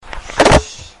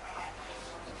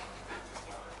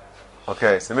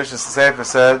Okay, so Mishnah Sefer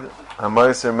said,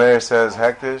 Hamoiser Meir says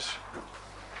Hektish,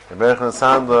 and Berchen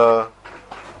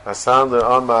Sandler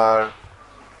Amar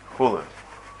Chulin.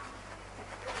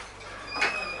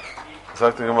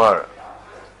 Talk to Gemara.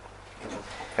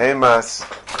 Emas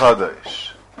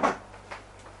Kadosh. I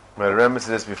remembered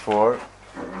this before.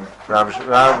 Rav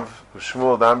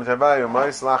Shmuel Dami Tabayu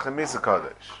Mois Lachem Misa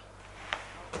Kadosh.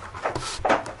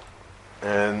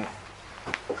 And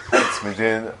it's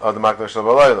Midin of the Makdosh of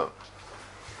Balaylam.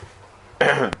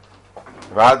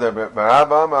 Rather,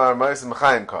 Barabba Amar Mois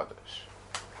Mechayim Kadosh.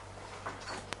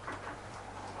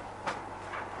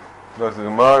 Talk to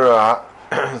Gemara.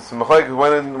 So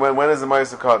when is the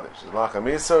Mois Kadosh? Is Lachem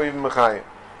Misa or even Mechayim?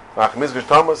 Lachem Misa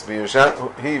Thomas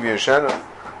V'Yeshena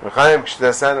Mechayim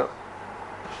K'Shtesena.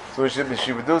 So she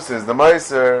produces the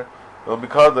Meiser will be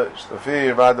Kadosh, the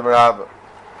Fir Vada Barabba.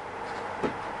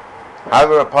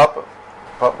 However, a Papa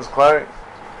is clearing.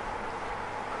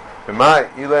 What are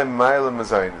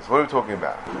we talking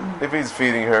about? If he's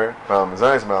feeding her, Mal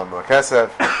Mazaynis, Mal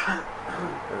Makesef,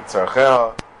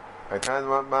 Tzarcheha, Haitan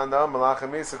Mandam,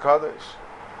 Malachem Misa Kadosh.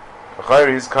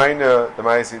 B'chayr, he's kind of the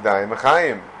Maisi Dayim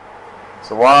Mechayim.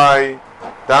 So why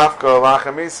Dafka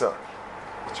Lachem Misa?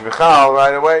 Shvichal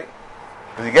right away.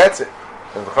 Because he gets it.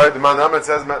 And the man Ahmed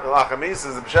says Lachem Misa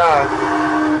is the Pshad,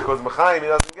 because Mechayim he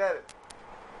doesn't get it.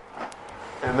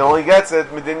 And he only gets it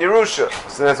Midin Yerusha.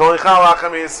 So that's only Chal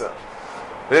Lachem Misa.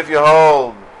 But if you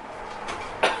hold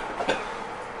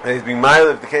and he's being mild,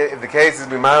 if the case is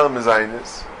being mild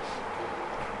Mezainis,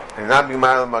 and he's not being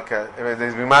mild Maket, if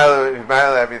he's being mild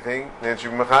everything, then it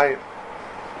should be Mechayim.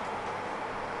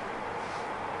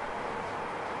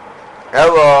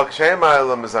 Elo Kshem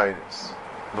Mild Mezainis.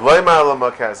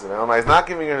 He's not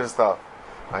giving her his stuff.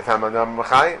 So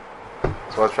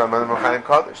what's from Mechayim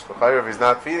Kodesh? If he's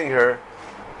not feeding her,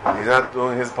 he's not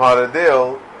doing his part of the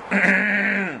deal,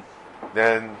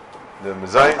 then the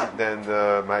Mezayim, then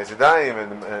the Ma'asidayim,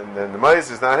 and then the Ma'is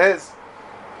is not his.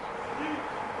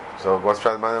 So what's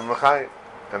from Mechayim?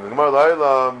 And the Gemara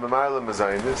La'ila B'Ma'ila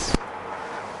Mezayim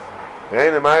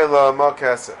Re'en Ma'ila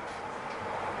Ma'kasef.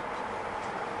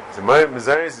 The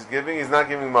Mezayim is giving, he's not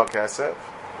giving Ma'kasef.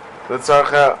 Let's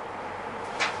start out.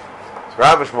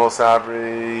 Rabbi Shmuel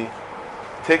Sabri,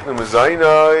 Tiknu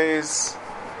Mezaynos,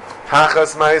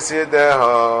 Hachas Ma'aseh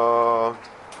Deha,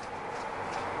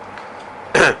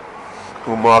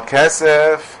 Uma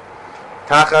Kesef,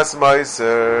 Tachas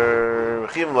Ma'aser,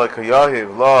 Chim Like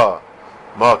Yahiv La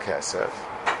Ma Kesef.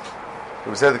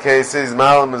 We said the case is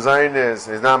Ma'al Mezaynos,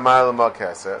 he's not Ma'al Ma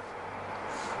Kesef.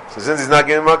 So since he's not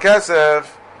giving Ma Kesef,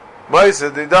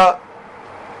 Ma'aser Dida.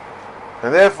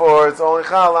 And therefore, it's only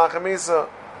Chal Lachem Misa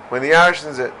when he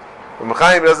arshins it. But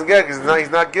Mechayim doesn't get it because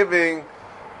he's not giving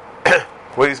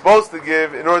what he's supposed to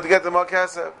give in order to get the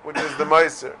Makasef, which is the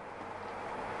Meiser.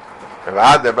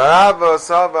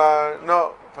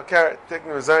 No, Fakar,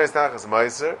 Tiknu Mezayin is Tachas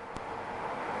Meiser.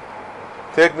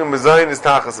 Tiknu Mezayin is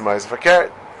Tachas Meiser. Fakar,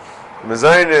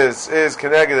 Mezayin is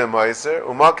connected to Meiser.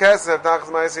 Umakasef Tachas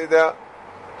Meiser Yideh.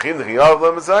 Chim D'chiyav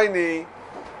Le Mezayini.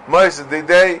 Meiser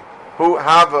Didei Hu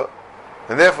Hava.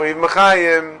 And therefore, even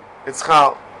Mechayim, it's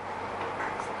Chal.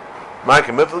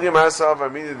 Ma'akim Mifligim Marasav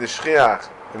Amida the Shchiach.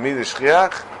 Amida the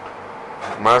Shchiach.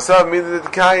 Marasav Amida the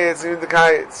Kayetz. Amida the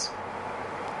Kayetz.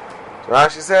 So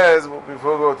Rashi says,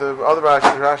 before we go to the other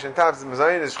Rashi and Tabs, the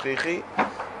Mazayin is Shchichi.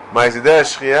 Ma'izideh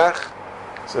is Shchiach.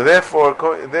 So therefore,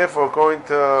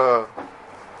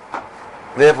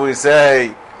 we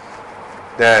say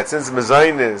that since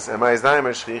Mazayin is and Ma'izidayim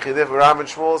is Shchichi, therefore Rav and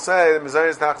Shmuel say that Mazayin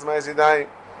is Tachas Ma'izidayim.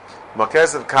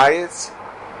 Makes of Kayetz,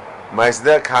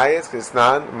 Ma'asideh Kayetz,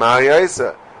 Kisnan,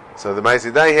 Ma'ayisa. So the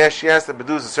Ma'asideh, she has to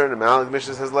produce a certain amount, the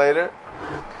Mishnah says later.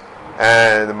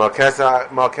 And the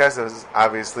Makesa is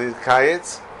obviously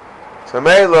Kayetz. So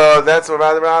Mela, that's what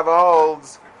Rabbi Rava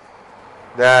holds,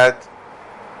 that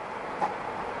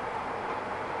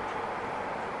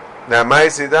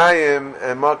Ma'asidayim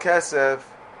and Makesef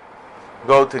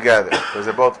go together, because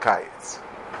they're both Kayetz.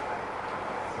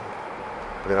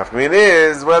 But the nafkamin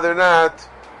is whether or not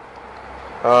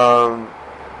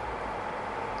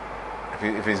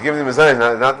if he's giving the Mezayim,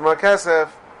 not the Makasef,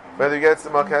 whether he gets the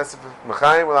Makasef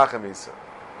Mechayim or Lachem Misa.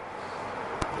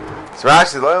 So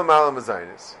Rashi loyal Malam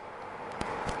Mezaynis.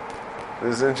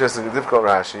 This is interesting, a difficult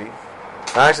Rashi.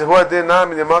 Rashi who did not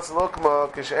mean the Matzah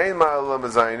Lokma Kishain Malam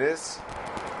Mezaynis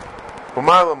who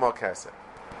Malam Makasef.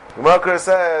 The Gemara could have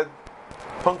said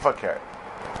Punk Fakir,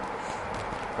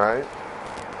 right?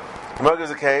 Mug is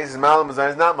the case, his Mal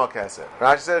Mazayin is not Makasef.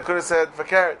 Rashi said it could have said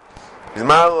Fakir. His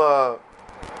Mal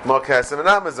Makasef and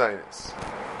not Mazayinis.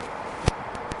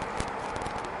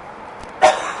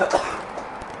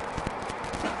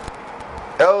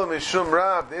 El mishum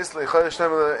rab isli chodesh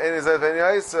nem any zayis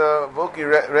v'eni isa voki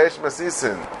reish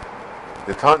masisin.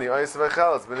 The tani isa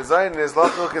v'chelas ben zaynis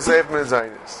lachul kesef ben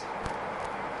zaynis.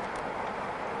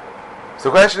 So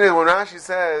the question is, when Rashi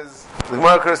says the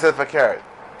Gemara could have said fakert,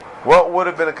 what would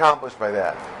have been accomplished by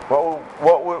that? How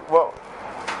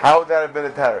would that have been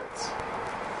a teretz?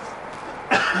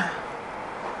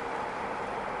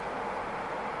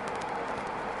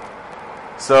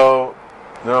 So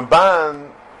the Ramban,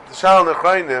 the Shalom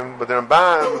Nechreinim, but the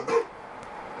Ramban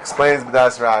explains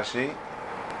b'das Rashi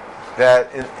that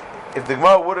if the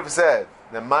Gemara would have said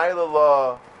the Ma'ila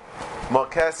law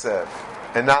Malkesef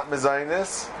and not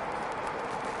Mezainis,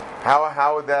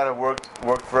 how would that have worked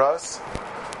for us?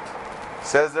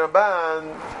 Says the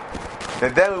Ramban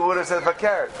that then we would have said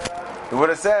fakert. We would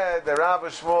have said that Rabbi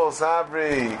Shmuel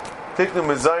Sabri Tiknu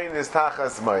Mezainis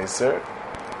Tachas Meiser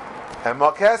and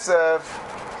Malkesef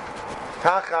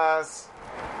Tachas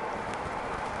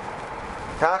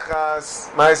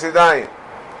Ma'asidayim,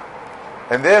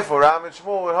 and therefore Rav and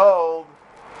Shmuel would hold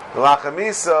the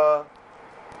Lachamisa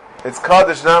it's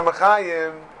Kaddish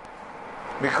Namachayim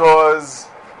because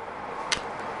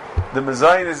the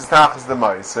Mezainis is Tachas the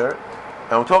Meiser,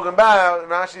 and we're talking about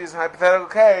Rashi's hypothetical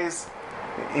case.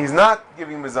 He's not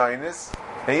giving Mezainis,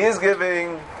 and he is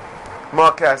giving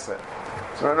Malkesef.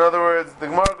 So in other words, the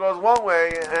Gemara goes one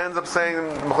way and ends up saying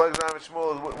Machlokes Rav and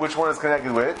Shmuel which one is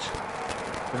connected which.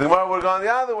 If the Gemara would have gone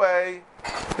the other way,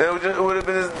 then it would have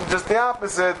been just the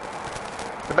opposite.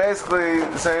 Basically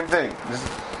the same thing,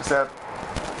 except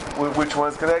which one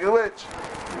is connected which.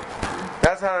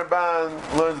 That's how Ramban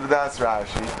learns b'das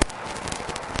Rashi,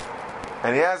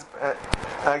 and he has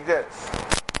like this.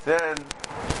 Then,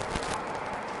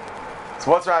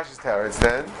 so what's Rashi's teretz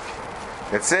then?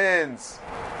 That since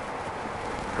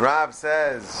Rav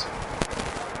says,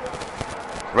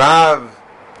 Rav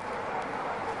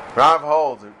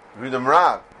holds, Rudam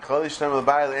Rav,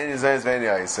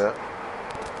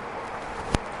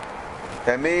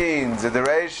 that means that the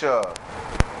Reisha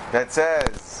that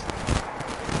says,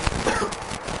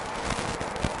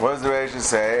 what does the Reisha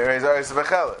say?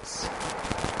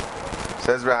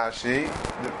 Says Rashi,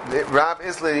 Rav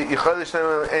Isli, Yichol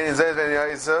Yishtem Ein Zayis V'en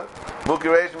Yaisa, Muki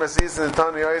Reish Masis and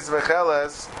Tani Yaisa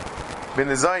V'cheles, Ben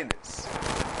Zaynis.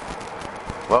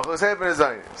 Well, who say Ben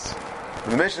Zaynis?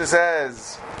 The Mishnah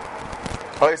says,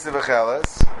 Yaisa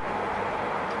V'cheles.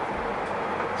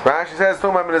 Rashi says,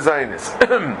 talking about Ben Zaynis.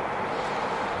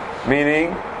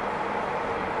 Meaning,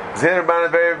 Zeh Ramban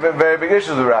is very, very big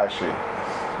issues with Rashi.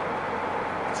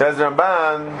 Says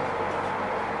Ramban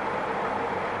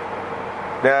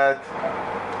that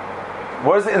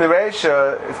what is it in the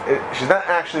Reisha? She's not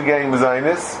actually getting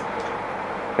Mezainis.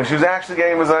 If she was actually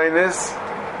getting Mezainis,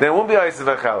 then it won't be Yaisa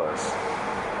V'cheles.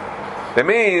 That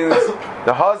means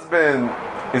the husband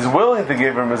is willing to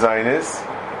give her Mezainis,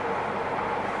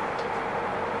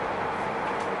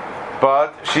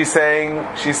 but she's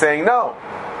saying no.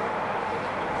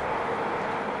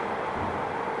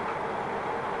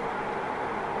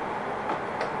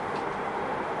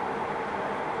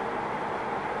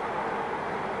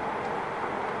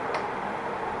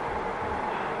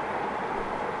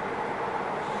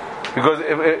 Because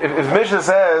if Mishnah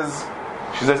says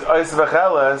she says Yaisa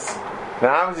V'cheles, then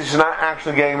obviously she's not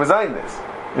actually getting Mezainis.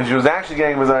 If she was actually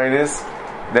getting Mezainis,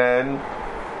 then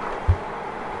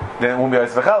it won't be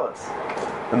Yaisa V'cheles.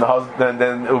 Then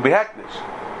it will be hektish,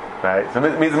 right? So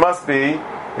it means it must be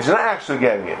that she's not actually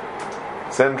getting it.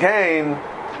 Sem Kain,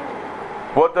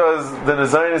 what does the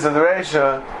Mezainis of the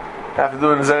Reisha have to do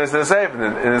with the Mezainis of the Sefer?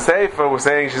 In the Sefer, we're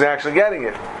saying she's actually getting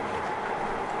it.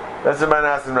 That's the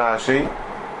Manas and Rashi.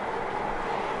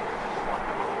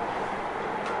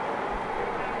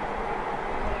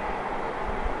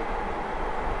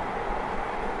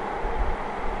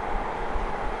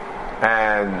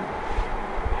 And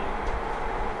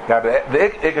the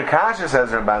Ikakasha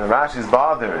says Ramban, the Rashi is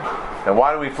bothered. And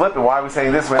why do we flip it? Why are we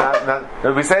saying this way?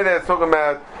 If we say that it's talking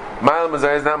about Ma'al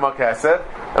Mazayis, not Malkesef,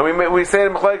 and we say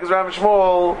in Machlokes Rav and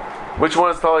Shmuel, which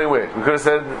one is telling which? We could have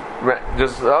said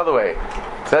just the other way.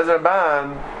 Says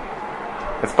Ramban,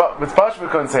 it's Pashto we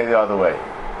couldn't say the other way.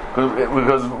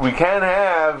 Because we can't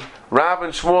have Rav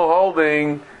and Shmuel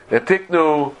holding the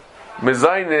Tiknu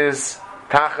Mezainis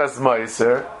Tachas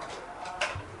Meiser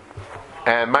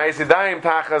and Ma'asidayim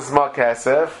Tachas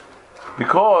Malkesef,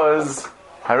 because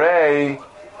Hare,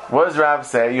 what does Rav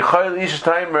say? Yichol Ish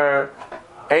Timer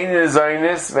Ein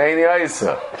Zaynis Ve'ein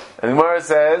Yaisa. And the Gemara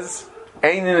says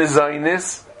Ein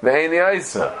Zaynis Ve'ein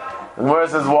Yaisa. And the Gemara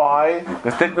says why?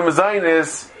 Because Tiknu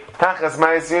Zaynis Tachas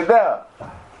Ma'asidayim.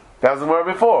 That was the Gemara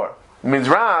before. It means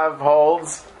Rav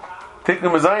holds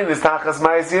Tiknu Zaynis Tachas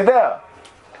Ma'asidayim.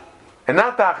 and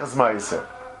not Tachas Meiser.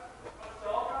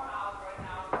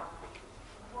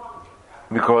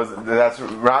 Because that's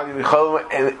Rami Michal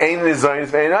and Ein Mizaynis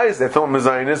Ve'ein Eis. That's what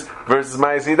Mizaynis versus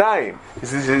Ma'aseh Yadayim.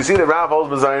 You see the Rav holds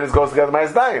Mizaynis goes together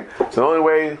with Ma'aseh Yadayim. So the only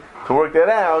way to work that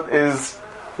out is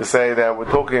to say that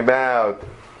we're talking about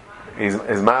his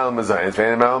Ma'al Mizaynis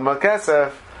Ve'ein Ma'al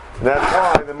Makesef.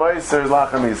 That's why the Meiser is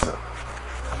Lachamisa.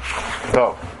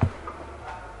 So,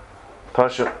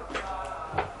 Tasha.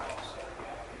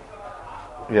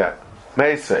 Yeah.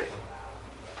 Meisei.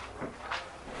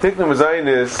 Tiknu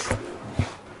Mizaynis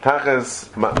Tachas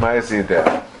Ma'aseh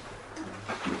Yadayim.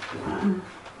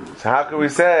 So how could we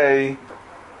say?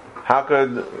 How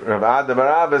could Rav Ada bar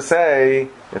Abba say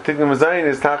that Tiknu Mizaynis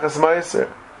is Tachas Meiser?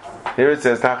 Here it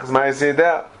says Tachas Ma'aseh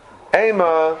Yadayim.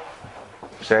 Ema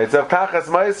Sheitzav Tachas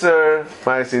Meiser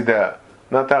Ma'aseh Yadayim.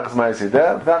 Not Tachas Ma'aseh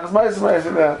Yadayim. Tachas Meiser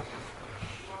Ma'aseh Yadayim.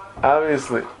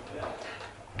 Obviously.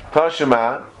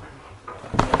 Tashema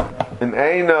in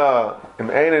Eina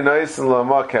Noisin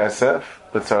Lama Kesef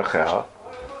L'Tzarcheha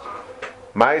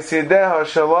Ma'aseh Yadayim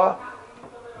Shalah.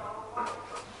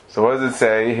 So what does it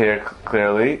say here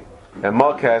clearly? That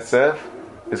Mal Kesef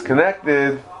is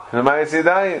connected to the Ma'aseh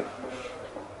Yadayim.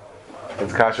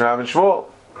 It's Kasher Rav and Shmuel.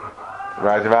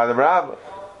 Right of Adam Rabbah.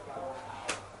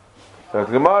 So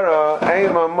the Gemara,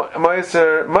 Eima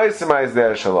Meiser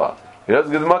Ma'aseh Shalah. He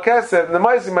doesn't give the Mal Kesef, the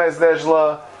Ma'aseh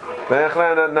Shalah,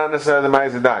 then not necessarily the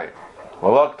Ma'aseh Yadayim.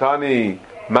 Walak Tani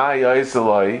Ma'i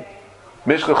Yisaloi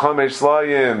Mishka Chomesh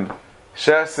Slayim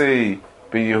Shesi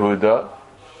B'Yehuda.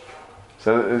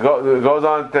 So it goes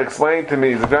on to explain to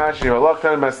me, Zagrashi, Walak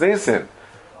Tani Masnisin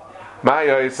Ma'i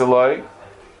Yisaloi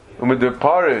Umedur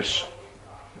Parish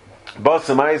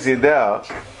Basa Ma'aseh Yadayim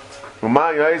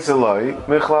U'Ma'i Yisaloi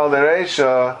Michlal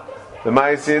Dereisha the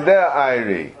Ma'aseh Yadayim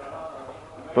Ayri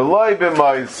V'loi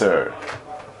B'Meiser.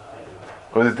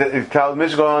 Because it tells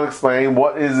Mishnah goes on to explain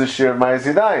what is the share of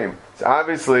Ma'aseh Yadayim. So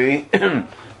obviously,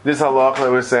 this halach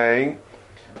that we're saying,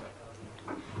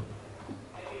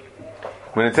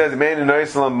 when it says Meinu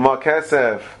Noisalam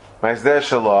Ma'kesef Ma'aseh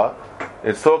Shalah,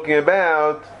 it's talking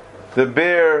about the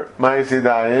beer Ma'aseh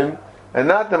Yadayim and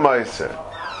not the Meiser.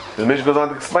 The Mishnah goes on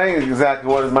to explain exactly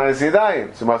what is Ma'aseh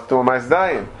Yadayim. So must do a Ma'aseh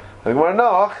Yadayim. Like we're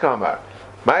no Achkamar.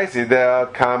 Ma'aseh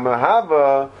Yadayim Kama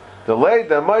Hava the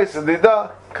Leida Meiser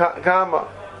Dida Kama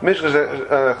Mishka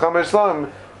Chomesh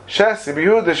Slayim Shesi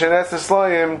B'Yehuda Shenes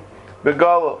Slayim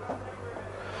B'Galo.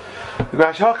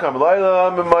 Gash Hakam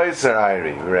Laila M'Meiser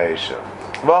Ayri Reisha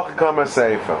V'Ach Kama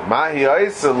Seifa Mahi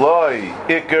Aisa Loi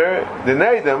Iker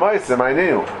D'Neida Meiser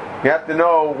Ma'Ninu. You have to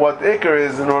know what the Iker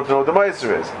is in order to know what the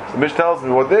Meiser is. So Mish tells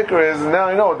me what the Iker is, and now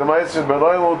I know what the Meiser is, but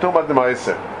I don't know about the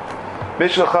Meiser.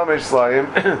 Mishka Chomesh Slayim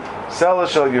Sela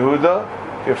Shal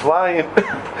Yehuda. You're flying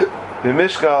the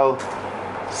Mishkal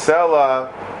Sela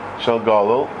Shal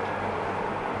Galul.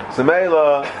 So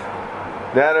Mela,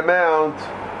 that amount,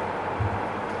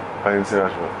 I didn't say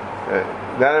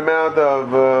that amount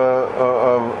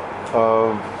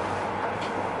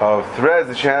of threads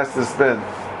that she has to spin.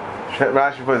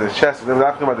 Rashi put the chest. We're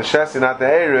talking about the chest, not the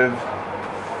Erev,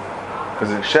 because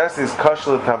the chest is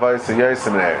kashal tavayis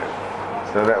yasim and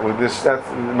Erev. So that with this, that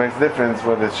makes a difference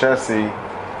whether it's chassis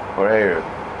or Erev.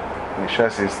 The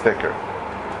chassis is thicker.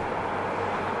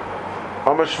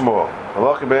 Amar Shmuel,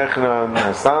 Halacha Be'echanan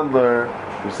Hasandler,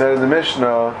 who said in the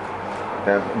Mishnah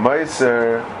that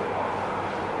Meiser,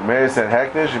 Meir said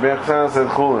Hektish, Be'echanan said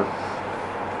Chulin.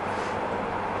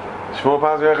 Shmuel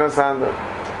Paz Be'echanan Hasandler.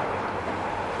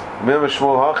 Mim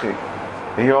Shmuel Hachi.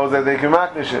 He holds that they can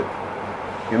makdish it.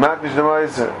 He makdish the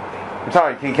Meiser. I'm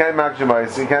sorry, he can't makdish the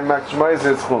Meiser. He can't makdish the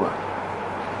Meiser. It's Chulin.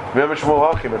 Mim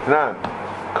Shmuel Hachi, but Tanan.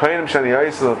 Koinim Shani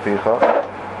Yisrael Ticha.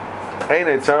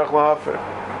 Einay Tzarech Lahafer.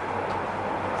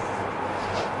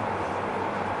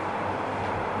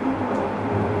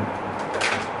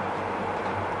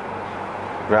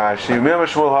 Rashi, Mim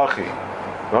Shmuel Hachi.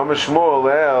 Mim Shmuel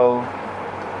El.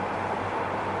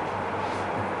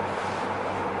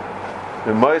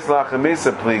 The Mois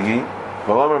Lachamisa Pligi.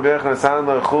 V'lomer Be'echna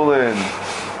Sandler Chulin.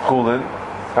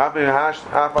 Happy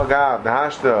Hafagav. The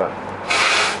Hashta.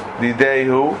 The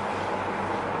Dehu.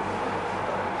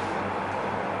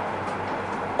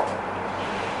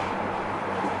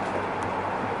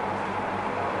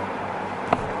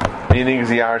 Meaning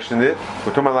he arshened it.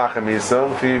 We're talking about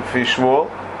Lachamisa. Fi Shmuel.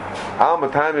 Al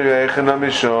Matayim Be'echna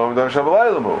Mishum. Don't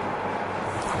Shabalaylamu.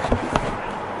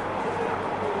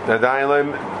 The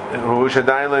Dailem. Who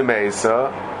shadayin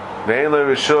le'meisa, ve'en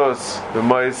le'rishus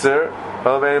b'meiser,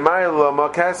 ve'en ma'ilo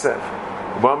ma'kesef.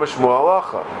 B'am Shmuel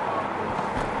halacha.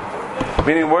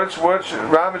 Meaning, what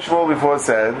Rav and Shmuel before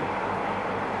said,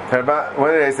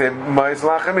 when did they say ma'is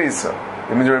lachamisa?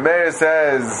 I mean, the Remeir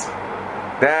says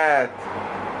that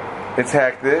it's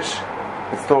hektish.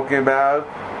 It's talking about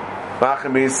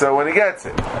Lachamisa when he gets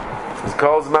it. It's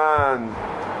Kolzman.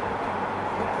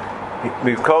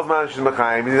 Because Kolzman Shis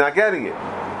Mechayim, he's not getting it.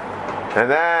 And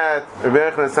that Rebbe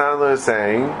Yochanan Sandler is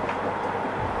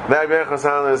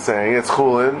saying, it's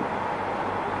Chulin.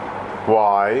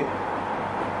 Why?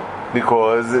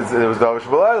 Because it was Davish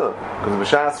B'Layla. Because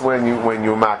B'Shas, when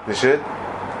you makdish it,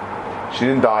 she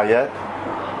didn't die yet,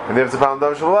 and they have to find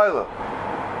Davish B'Layla.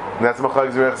 And that's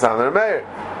Machlokes Rebbe Yochanan Sandler and Meir.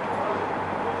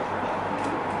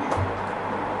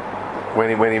 When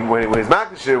he was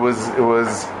makdish it was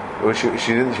she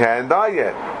hadn't died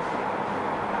yet.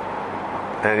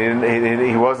 And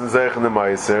he wasn't Zeich in the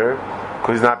Meiser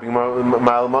because he's not being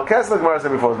Ma'al Malkesed like Mara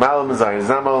said before. It's Ma'al Mazayin. It's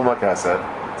not Ma'al Malkesed.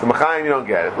 So Machayim you don't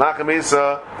get it.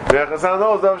 Lachamisa, Rechasan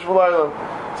knows Davish B'Layla.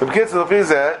 So B'Kitzur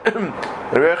L'Fizeh,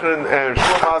 Rechanan and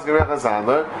Shmuel Pasuk Rechasan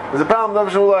there's a problem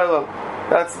Davish B'Layla.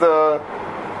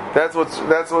 That's what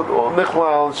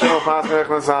Nichlal and Shmuel Pasuk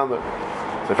Rechasan.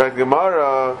 So in fact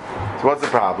Gemara. So what's the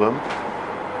problem?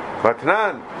 But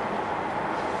Tanan.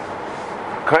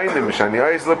 Kainim Shani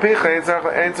Ois Lepicha Ein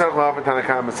Tzarech La'afen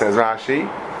Tanakama says Rashi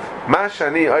Ma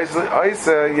Shani Ois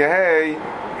Yehei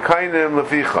Kainim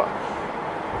Leficha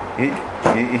He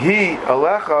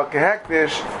Alecha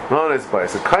Kehektish Lon His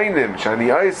place. So Kainim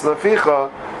Shani Ois Leficha,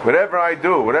 whatever I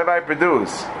do, whatever I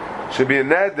produce should be a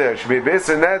neder, should be a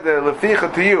Beiser neder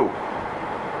Leficha to you.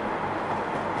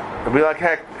 It'll be like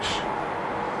Hektish.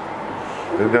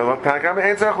 The Tanakama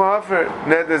Ein Tzarech La'afen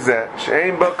Neder Zeh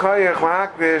She'ein Ba Koyach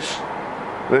L'Hakdish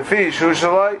the fish who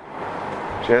shalai,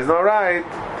 she has no right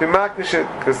to makdish it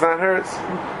because it's not hers.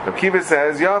 Reb Kiva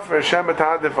says, "Yafer Hashem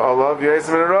etadif olav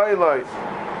yoysim and roiloi."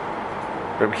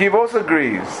 Reb Kiva also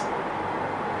agrees,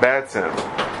 Batsim,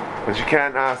 but you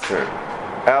can't ask her.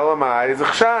 Elamai is a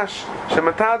chashash Hashem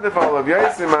etadif olav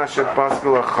yoysim mashet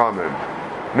paskul achamim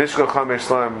mishkol chamesh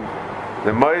slam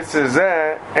the moiser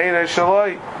zeh ein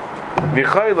shalai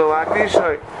v'chay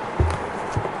l'lakdishay.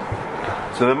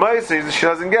 So the moiser she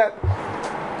doesn't get.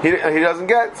 He doesn't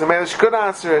get, so maybe she could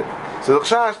answer it. So the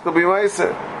Chash will be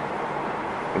Meiser.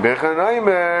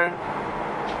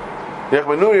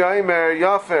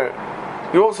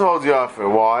 Yafer. He also holds Yafer.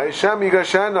 Why? Shem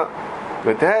Yigashena.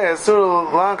 But hey, Asur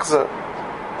Lachza.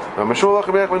 Mashul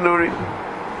Lach Bech Benuri.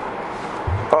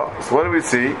 Oh, so what do we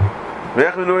see?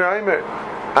 Bech Benuri Aimer.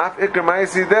 Af Iker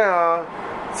Maisi Deha.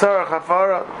 Tzarech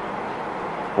Hafara.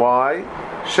 Why?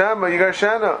 Shem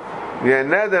Yigashena.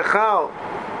 Yened Echal.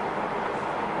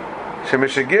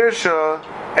 Shemishagirsha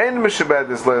and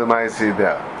Mishabedis Leil Ma'isi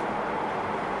Deh.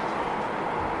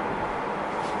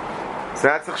 So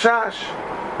that's the Chash.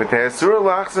 But the Esur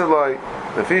Lachzer Loi,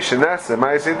 the Fish and Nessa,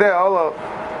 Ma'isi Deh, Olo,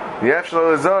 the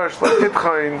Efshel Lazar, Shlai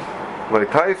Titchain, Loi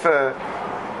Taifa,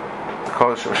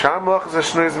 Kol Sham Lachaz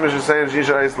Hashnuiz Mishasayin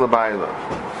Jisha Eis Labayla.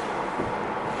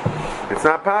 It's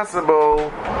not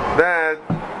possible that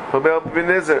Hobel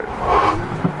B'Nizar.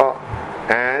 Oh,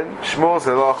 and Shmuel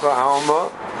said, Locha Alma,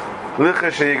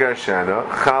 Licha Sheyigar Shana,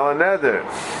 Chala Neder.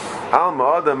 Alma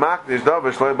Oda Makdish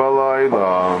Davish Loi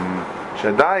Balaylam.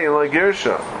 Shadai and Loi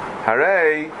Girsha.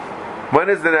 Hooray! When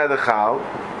is the Neder Chal?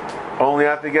 Only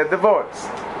after you get divorced.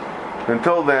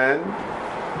 Until then,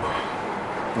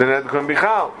 the Neder couldn't be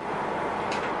Chal.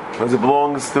 Because it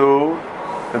belongs to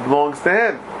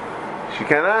him. She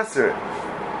can't answer it.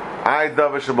 I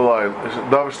Davish Loi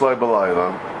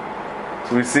Balaylam.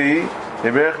 So we see,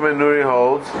 Rebbe Yochanan Nuri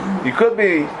holds, you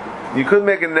could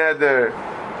make a neder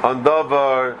on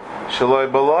davar shaloi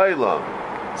balaylam.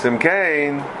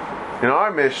 Simkain, in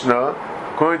our Mishnah,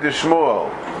 according to Shmuel,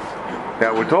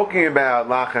 that we're talking about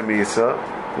lachamisa,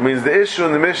 it means the issue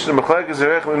in the Mishnah, Machlekes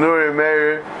Rebbe Yochanan Nuri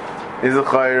Meir, is a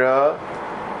chayra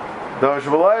davar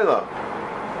shabalaylam.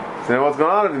 So now what's going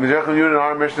on? Rebbe Yochanan Nuri in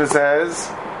our Mishnah says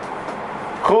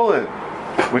chulin,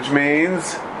 which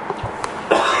means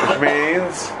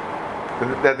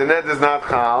that the net is not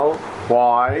chal.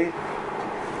 Why?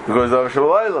 Because of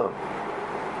Shabalaylam.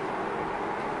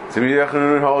 So you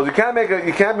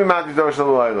can't be mad of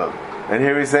Shabalaylam. And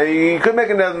here we say you could make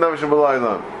a net of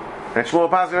Shabalaylam. And Shmuel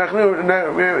Pasuk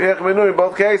Yochanan in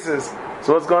both cases.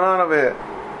 So what's going on over here?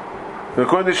 So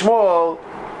according to Shmuel,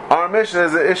 our mission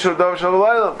is the issue of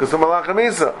Shabalaylam because of Malach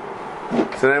Hamisa.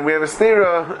 So then we have a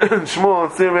stira Shmuel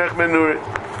and stira Yochanan.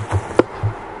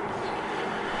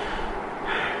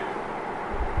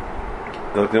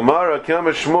 The Gemara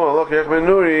Kiyama Shmuel Loch Yochanan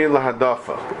Nuri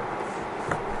lahadafa.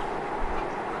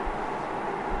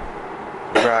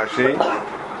 Rashi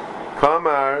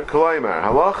Kamar Kolaimar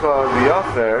Halacha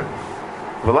v'Yafer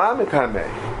v'la mithamei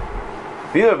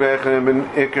v'ila b'Yochanan ben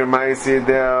Iker Ma'isi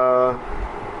Deh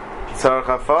Tzarech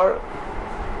Hafar.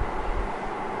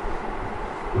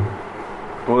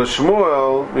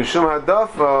 Shmuel mishum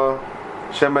hadafa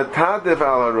shematadif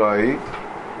al haroi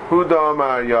hu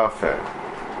damar yafer.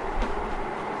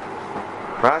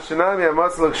 Rashanami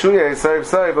amatzal kshuya saif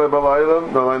saif lebalaylam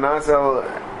no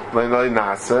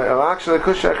nasa el actually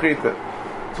kushachrita.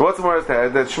 So what's the more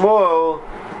said that Shmuel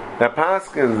that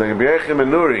paskins the B'yechim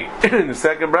and Nuri in the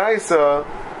second brisa,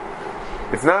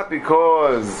 it's not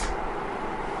because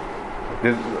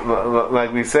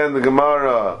like we said in the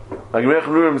Gemara, like B'yechim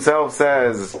Nuri himself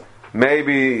says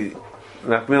maybe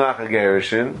Nachmilach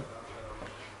Agerishin,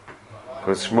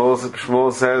 because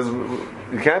Shmuel says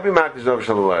you can't be Makdish Dov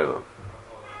Shalayla.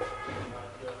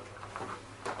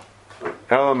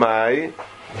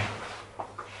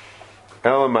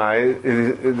 Elamai,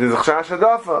 there's a chash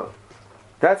hadafa.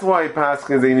 That's why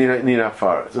paskins they need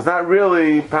afar. So it's not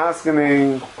really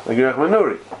paskining like Yerech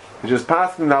Menuri. It's just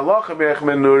paskining the halacha Yerech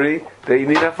Menuri that you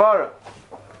need afar.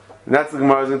 And that's the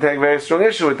Gemara is going to take very strong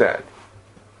issue with that.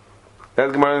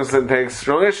 That Gemara is going to take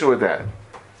strong issue with that.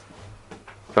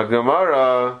 The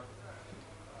Gemara,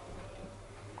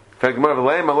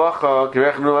 v'leim halacha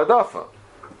Yerech Menuri hadafa.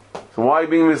 So why are you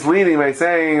being misleading by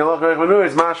saying halacha Yerech Menuri?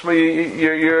 It's mashma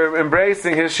you're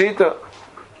embracing his shita.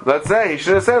 Let's say he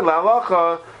should have said la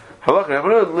halacha Yerech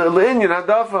Menuri le'inyan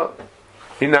hadafa.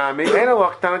 Hinami ain't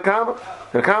halacha Tanakama.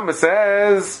 Tanakama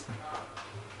says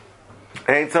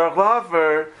ain't tzarach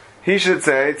lafer. He should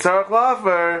say tzarach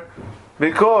lafer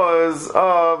because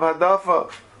of hadafa.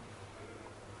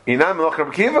 Hinami halacha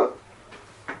Rabbi Kiva.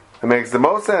 It makes the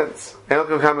most sense. Ain't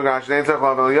halacha ain't tzarach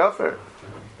lafer yafer.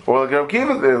 Or like Rabbi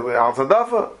Kiva, al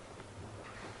tzadafa.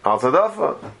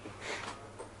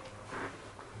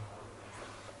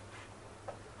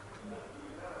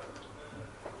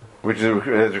 Which is, as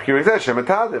Rabbi Kiva says,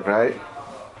 shematadiv, right?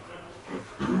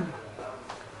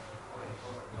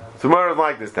 So Gemara is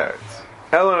like this teretz.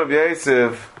 Elon of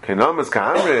Yosef, Kenomas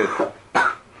Ka'amrid.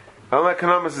 Elon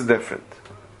Kenomas is different.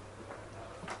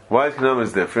 Why is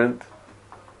Kenomas different?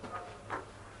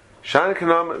 Shana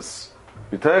Kenomas.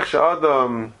 Yitayach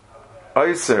she'adam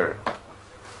oiser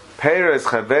peiros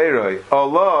chaveiroi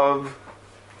olav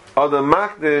adam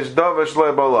makdish davar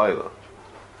shloi balayla.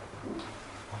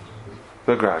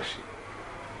 The Rashi.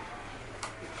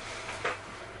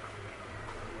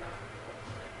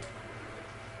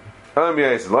 Elam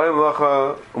Yisrael loyim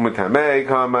lacha umitamei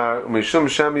kamar umishum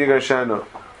shem yigashano.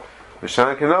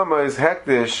 V'shan kenama is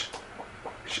hektish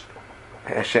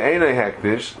she'enei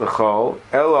hektish l'chol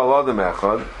el al adam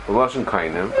echad v'loshen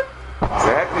kainim. So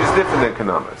hektish is different than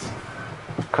kanamas.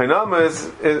 Kanamas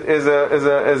is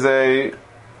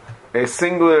a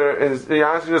singular, is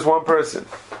actually just one person.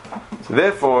 So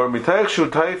therefore, mitayich shu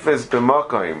taifes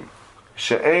b'makayim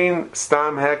she'ein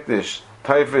stam hektish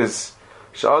taifes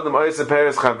she'adam oisa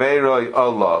peres chaveiroi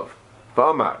olav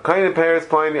v'amar kainim peres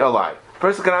pliny alai.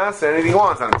 Person can answer anything he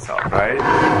wants on himself, right?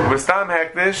 But stam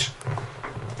hektish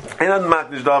ain't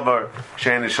makdish davar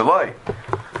she'ein shaloi.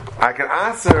 I can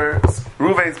answer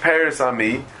Ruvain's peres on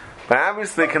me, but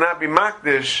obviously cannot be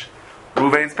makdish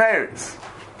Ruvain's peres.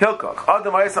 Hilkach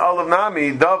adam oisa olav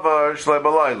nami davar shloi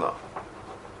balayla.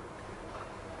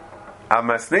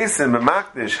 Amasnisim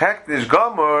b'makdish hektish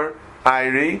gomor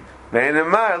ayri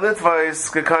ve'enemar litvais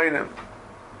kekainim.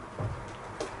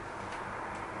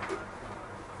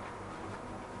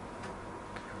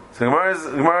 So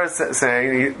Gemara is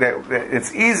saying that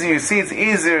it's easy. You see, it's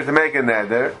easier to make a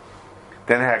neder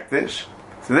than hektish.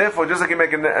 So therefore, just like you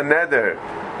make a neder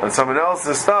on someone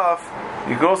else's stuff,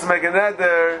 you can also make a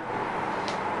neder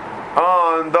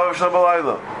on davar shel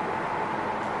balayla.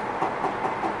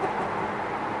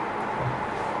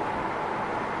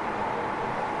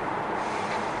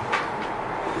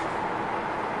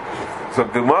 So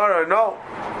the Gemara, no.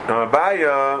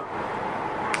 Abaya,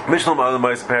 Mishlam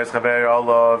Adamais Peres Chaveira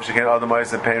Olav, Shekin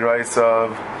Adamais Peres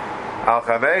of Al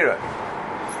Chaveira.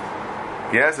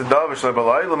 Yes, the Davar Shloi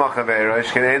Balayla Mal Chaveira,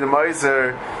 Shekin Adamais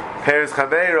Peres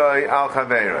Chaveira Al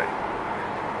Chaveira.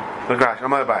 Look, Rash,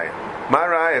 I'm Abaya. My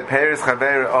Raya Peres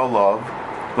Chaveira Olav,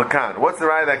 Lakan. What's the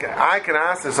Raya that I can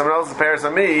ask if someone else's Peres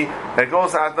on me that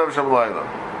goes to Davar Shloi Balayla?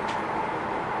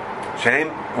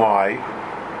 Shame, why?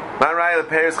 Man raya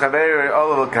peres chaveiroi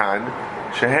olav kan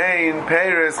shehein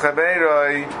peres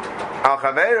chaveiroi al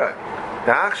chaveiroi.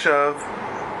 Da'achshav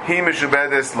hi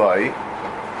mishubedes loi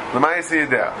l'mayis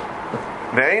yideh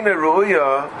ve'eina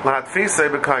ru'uya l'hatfisei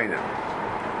b'kainim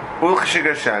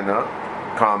ulchishigashena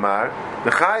kamar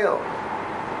d'chayil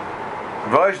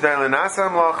v'osh da'i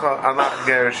l'nasam lacha alach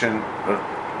gerishin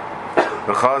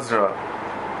v'chazra.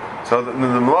 So the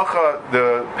melacha,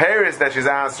 the peres that she's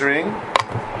answering,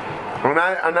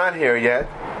 I'm not here yet,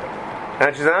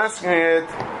 and she's asking it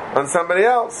on somebody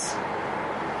else.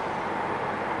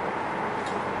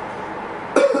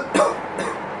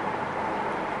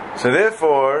 So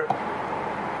therefore,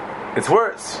 it's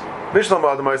worse. Bishlam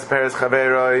Adamais Peres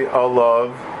Chaveroi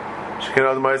Olav Shekin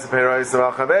Adamais Peres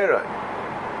Saval Chaveroi.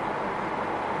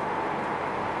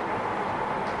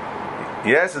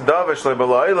 Yes, the Davish Shloi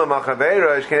B'Lo'ilam Al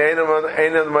Chaveroi Shekin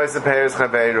Ein Adamais Peres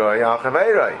Chaveroi Al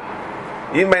Chaveroi.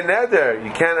 Even by nether,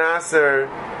 you can't answer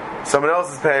someone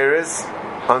else's Peres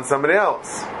on somebody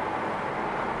else.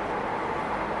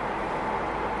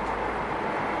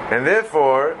 And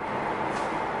therefore,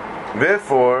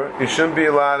 you shouldn't be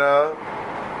allowed to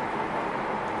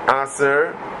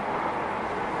answer.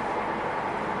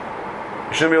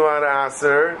 You shouldn't be allowed to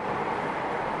answer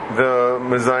the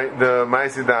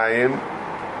Maisidayim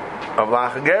of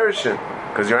Lacha Gerushin,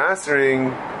 because you're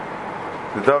answering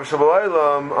the Dav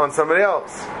Shabbalaylam on somebody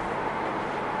else.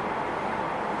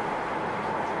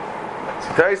 So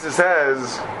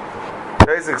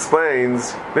Taisa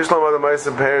explains, Mishlam Adam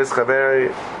Maisa Peres Chaveri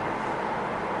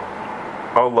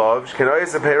Olav, Shkin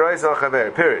Oisa Peres Al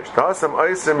Chaveri, Pirish. Ta'asam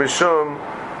Oisa Mishum,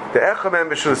 the Echamem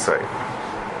B'Shusay.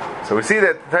 So we see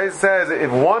that Taisa says,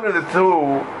 if one of the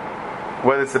two,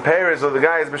 whether it's the Peres or the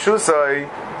guy is B'Shusay,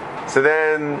 so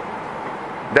then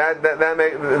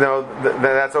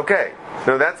that's okay.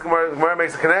 Now that's Gemara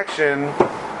makes a connection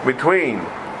between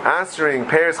answering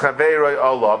Peres Chaveroi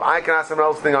Olav. I can ask someone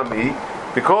else thing on me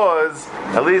because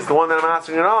at least the one that I'm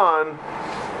answering it on,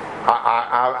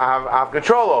 I have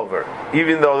control over,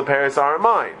 even though the Peres aren't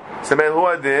mine. So man who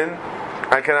adin,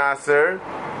 I can answer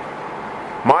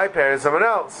my Peres someone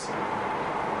else.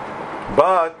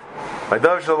 But by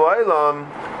Dav Shalom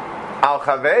Al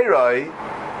Chaveroi,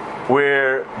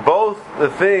 where both the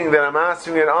thing that I'm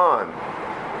answering it on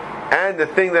and the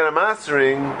thing that I'm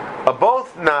answering are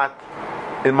both not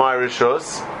in my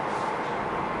rishus,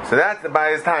 so that's the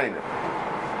Abaye's Taina.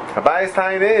 Abaye's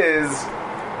Taina is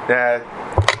that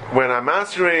when I'm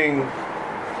answering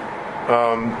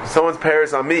someone's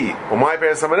Peres on me, or my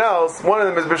Peres on someone else, one of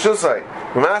them is B'Shusay.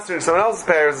 When I'm answering someone else's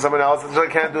Peres on someone else, so I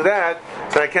can't do that,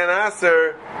 so I can't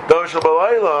answer Dav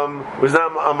Shabbalaylam, who's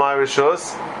not on my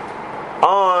rishus,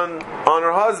 on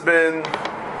her husband,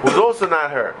 who's also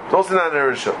not her. It's also not in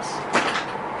her rishus.